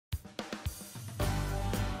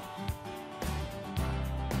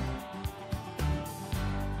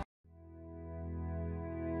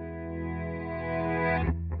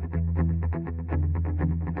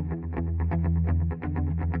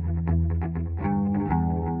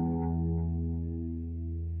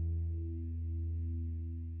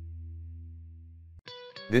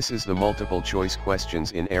This is the multiple choice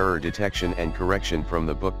questions in error detection and correction from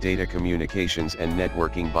the book Data Communications and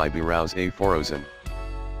Networking by Behrouz A. Forouzan.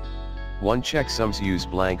 1. Checksums use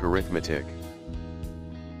blank arithmetic.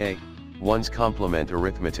 A. 1's complement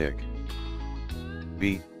arithmetic.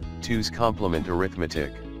 B. 2's complement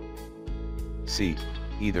arithmetic. C.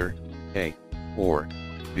 Either A or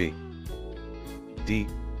B. D.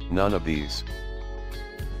 None of these.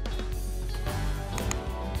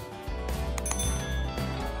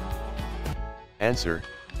 Answer: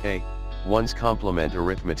 A. 1's complement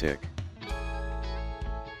arithmetic.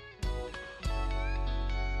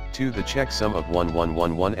 2. The checksum of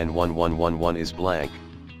 1111 and 1111 is blank.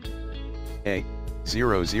 A.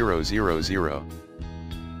 0000.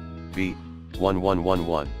 B.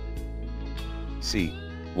 1111. C.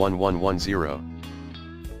 1110.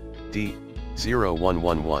 D.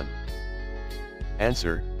 0111.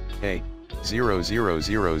 Answer: A.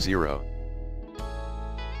 0000.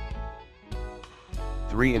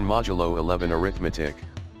 3. In modulo 11 arithmetic,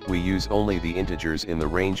 we use only the integers in the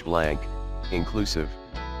range blank, inclusive.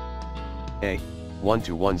 A. 1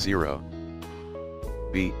 to 10.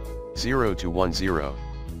 B. 0 to 10.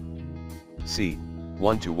 C.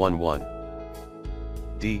 1 to 11.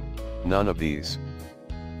 D. None of these.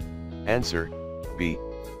 Answer: B.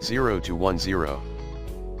 0 to 10.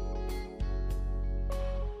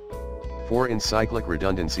 4. In cyclic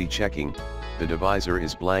redundancy checking, the divisor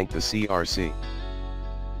is blank the CRC.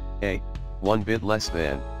 A. 1 bit less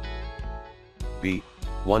than. B.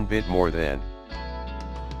 1 bit more than.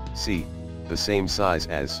 C. The same size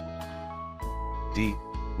as. D.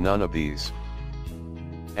 None of these.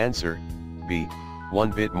 Answer: B.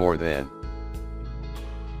 1 bit more than.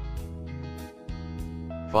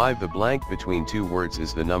 5. The blank between two words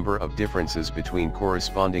is the number of differences between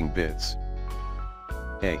corresponding bits.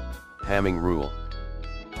 A. Hamming rule.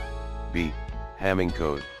 B. Hamming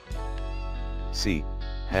code. C.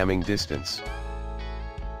 Hamming distance.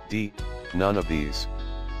 D. None of these.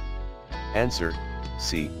 Answer: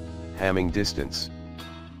 C. Hamming distance.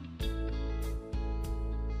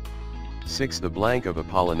 6. The blank of a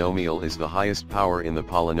polynomial is the highest power in the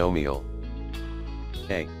polynomial.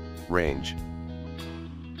 A. Range.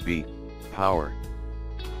 B. Power.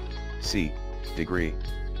 C. Degree.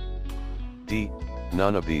 D.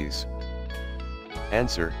 None of these.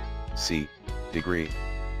 Answer: C. Degree.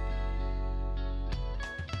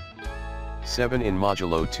 7. In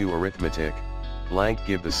modulo 2 arithmetic, blank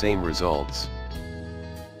give the same results.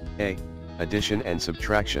 A. Addition and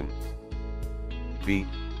subtraction. B.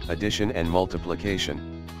 Addition and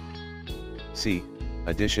multiplication. C.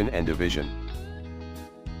 Addition and division.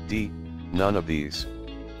 D. None of these.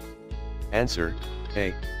 Answer: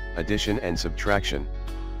 A. Addition and subtraction.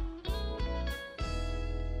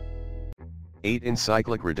 8. In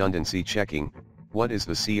cyclic redundancy checking, what is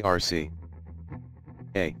the CRC?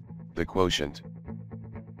 A. The quotient.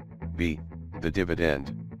 B. The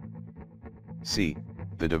dividend. C.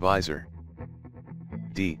 The divisor.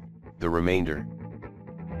 D. The remainder.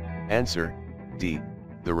 Answer: D.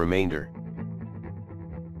 The remainder.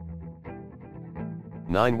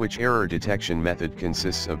 9. Which error detection method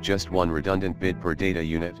consists of just one redundant bit per data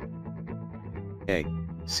unit? A.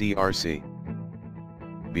 CRC.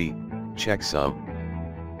 B. Checksum.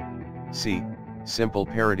 C. Simple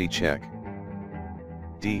parity check.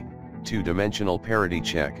 D. Two-dimensional parity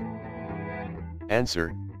check.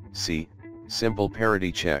 Answer: C. Simple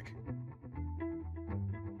parity check.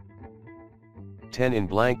 10. In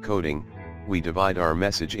blank coding, we divide our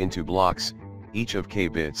message into blocks, each of k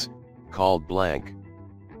bits, called blank.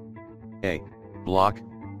 A. Block,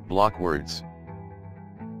 block words.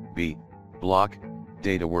 B. Block,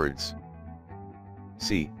 data words.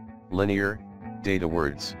 C. Linear, data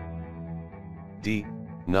words. D.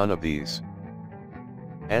 None of these.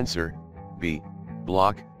 Answer: B.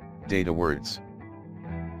 Block, data words.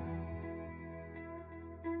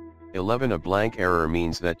 11. A blank error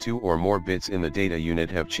means that two or more bits in the data unit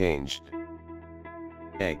have changed.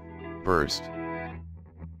 A. Burst.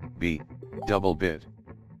 B. Double bit.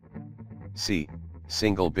 C.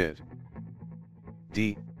 Single bit.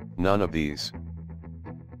 D. None of these.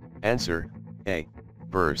 Answer: A.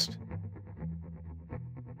 Burst.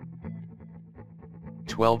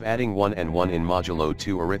 12. Adding 1 and 1 in modulo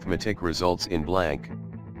 2 arithmetic results in blank.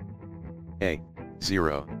 A.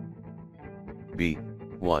 0. B.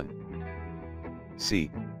 1.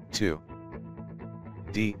 C. 2.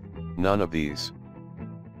 D. None of these.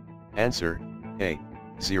 Answer: A.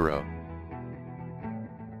 0.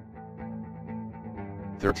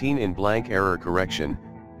 13. In blank error correction,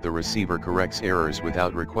 the receiver corrects errors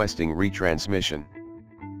without requesting retransmission.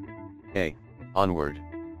 A. Onward.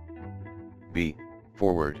 B.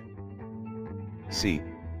 forward. C,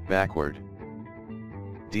 backward.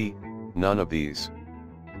 D, none of these.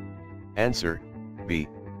 Answer, B,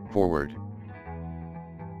 forward.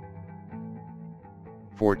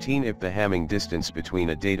 14. If the Hamming distance between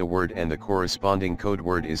a data word and the corresponding code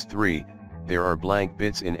word is 3, there are blank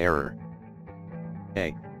bits in error.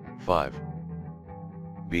 A, 5.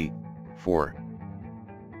 B, 4.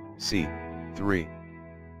 C, 3.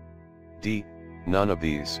 D, none of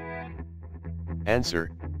these. Answer,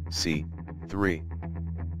 C, 3.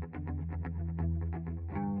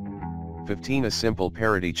 15. A simple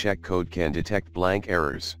parity check code can detect blank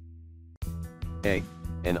errors. A,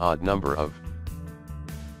 an odd number of.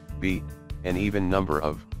 B, an even number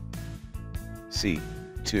of. C,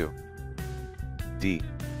 2. D,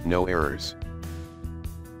 no errors.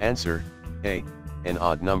 Answer, A, an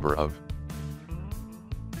odd number of.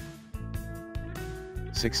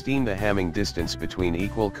 16. The Hamming distance between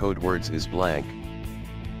equal code words is blank.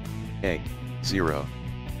 A, 0.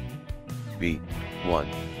 B, 1.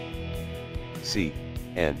 C,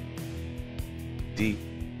 n. D,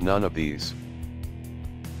 none of these.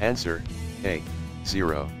 Answer, A,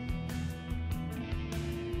 0.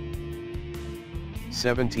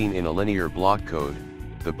 17. In a linear block code,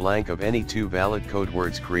 the blank of any two valid code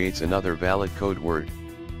words creates another valid code word.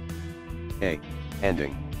 A,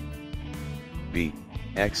 ending. B,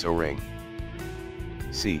 X O-ring.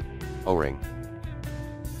 C, O-ring.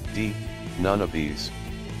 D, none of these.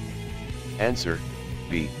 Answer,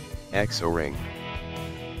 B, X O-ring.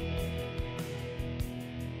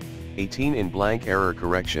 18. In blank error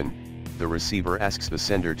correction, the receiver asks the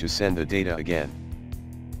sender to send the data again.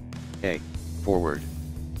 A, forward.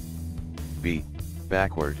 B,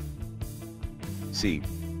 backward. C,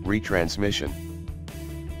 retransmission.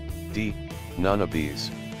 D, none of these.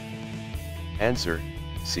 Answer,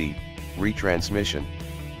 C, retransmission.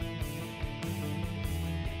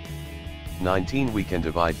 19. We can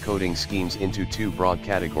divide coding schemes into two broad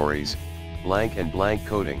categories, blank and blank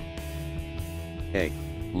coding. A,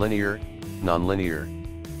 linear, nonlinear.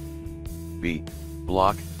 B,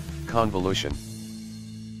 block, convolution.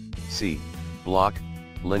 C, block,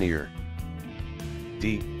 linear.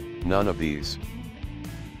 D, none of these.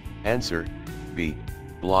 Answer, B,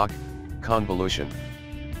 block, convolution.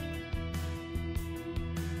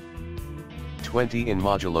 20. In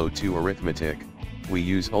modulo 2 arithmetic, we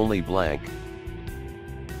use only blank.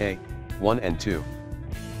 A, 1 and 2.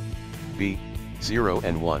 B, 0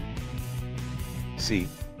 and 1. C,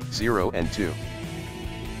 0 and 2.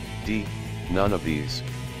 D, none of these.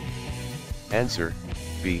 Answer,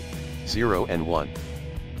 B, 0 and 1.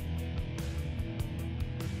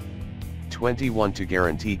 21. To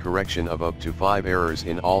guarantee correction of up to 5 errors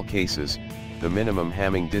in all cases, the minimum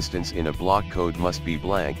Hamming distance in a block code must be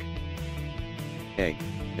blank. A,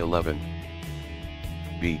 11.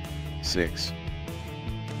 B, 6.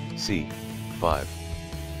 C, 5.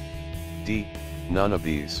 D, none of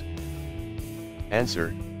these.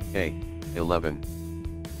 Answer, A, 11.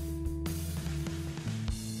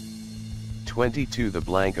 22. The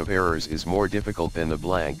blank of errors is more difficult than the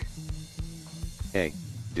blank. A,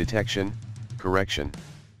 detection, correction.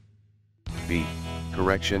 B,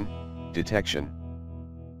 correction, detection.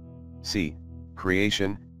 C,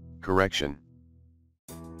 creation, correction.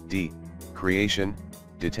 D, creation,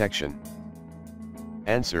 detection.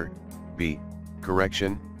 Answer, B,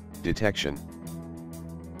 correction, detection.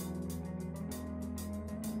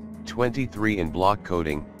 23. In block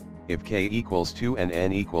coding, if k equals 2 and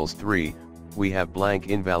n equals 3, we have blank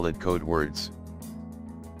invalid code words.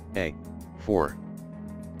 A, 4.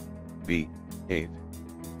 B, 8.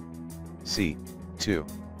 C, 2.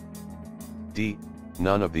 D,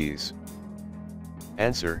 none of these.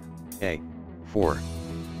 Answer, A, 4.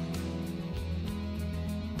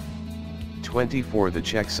 24. The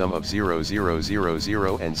checksum of 0, 0, 0,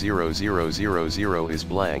 0 and 0, 0, 0, 0 is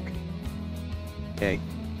blank. A,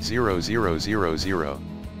 0, 0, 0, 0.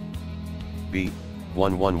 B,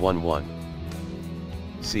 1, 1, 1, 1.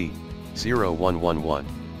 C, 0, 1, 1, 1.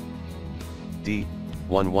 D,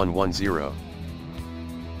 1, 1, 1, 0.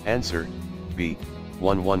 Answer, B,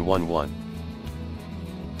 1, 1, 1, 1.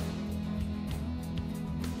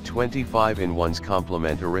 25. In one's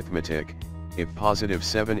complement arithmetic, if positive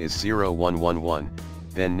 7 is 0, 1, 1, 1,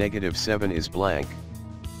 then negative 7 is blank.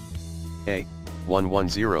 A, 1, 1,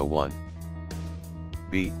 0, 1.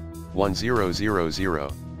 B, 1, 0, 0,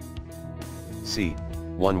 0. C,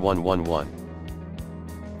 1, 1, 1,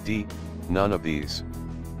 1. D, none of these.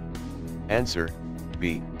 Answer,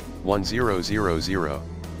 B, 1, 0, 0, 0.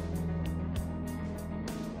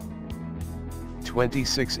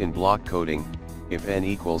 26. In block coding, if n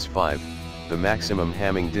equals 5, The maximum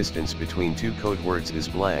Hamming distance between two code words is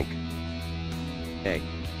blank. A.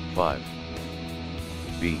 5.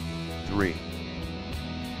 B. 3.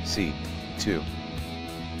 C. 2.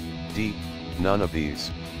 D. None of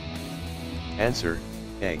these. Answer,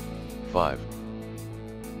 A. 5.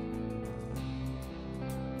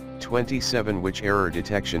 27. Which error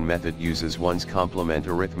detection method uses one's complement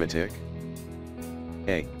arithmetic?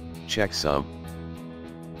 A. Checksum.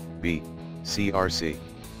 B. CRC.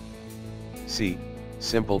 C.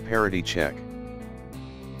 Simple parity check.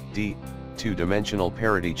 D. Two-dimensional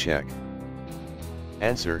parity check.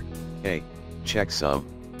 Answer, A. Checksum.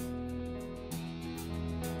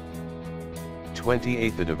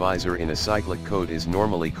 28. The divisor in a cyclic code is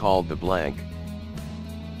normally called the blank.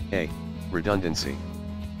 A. Redundancy.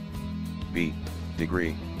 B.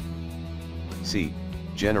 Degree. C.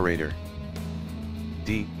 Generator.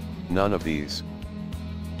 D. None of these.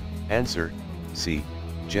 Answer, C.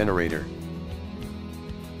 Generator.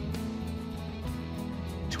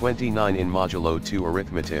 29. In modulo 2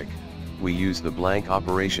 arithmetic, we use the blank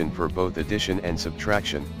operation for both addition and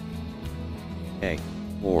subtraction. A.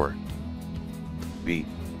 Or. B.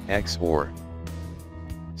 XOR.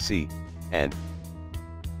 C. And.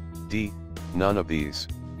 D. None of these.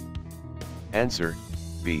 Answer,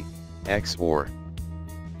 B. XOR.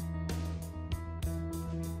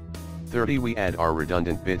 30. We add our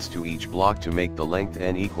redundant bits to each block to make the length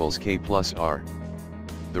n equals k plus r.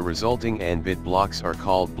 The resulting n bit blocks are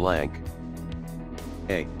called blank.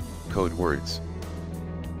 A. Code words.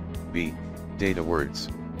 B. Data words.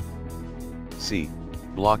 C.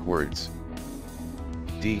 Block words.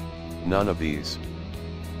 D. None of these.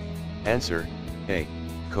 Answer, A.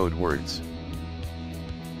 Code words.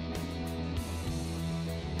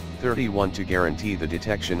 31. To guarantee the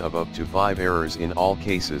detection of up to 5 errors in all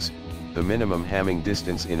cases, the minimum Hamming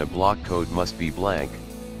distance in a block code must be blank.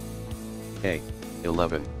 A.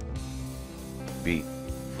 11. B.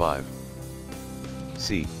 5.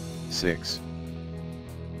 C. 6.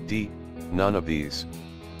 D. None of these.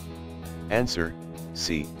 Answer,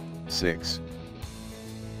 C. 6.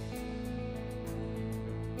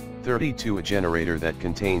 32. A generator that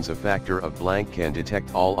contains a factor of blank can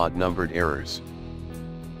detect all odd-numbered errors.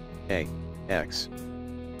 A. X.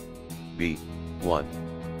 B. 1.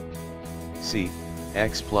 C.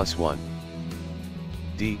 X plus 1.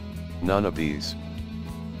 D. None of these.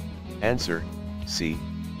 Answer, C.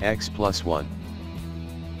 X plus 1.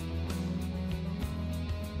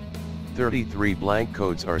 33. Blank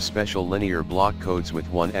codes are special linear block codes with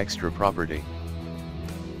one extra property.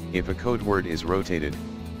 If a code word is rotated,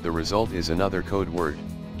 the result is another code word.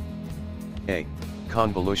 A.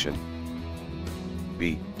 Convolution.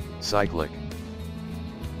 B. Cyclic.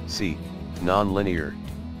 C. Non-linear.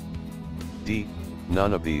 D.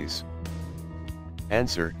 None of these.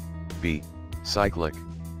 Answer, B. Cyclic.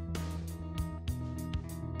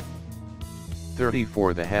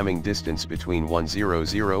 34. The Hamming distance between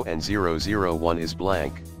 100 and 001 is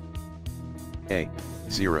blank. A.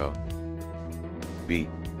 0. B.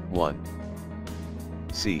 1.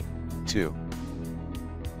 C. 2.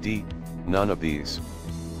 D. None of these.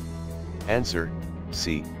 Answer,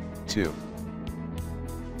 C. 2.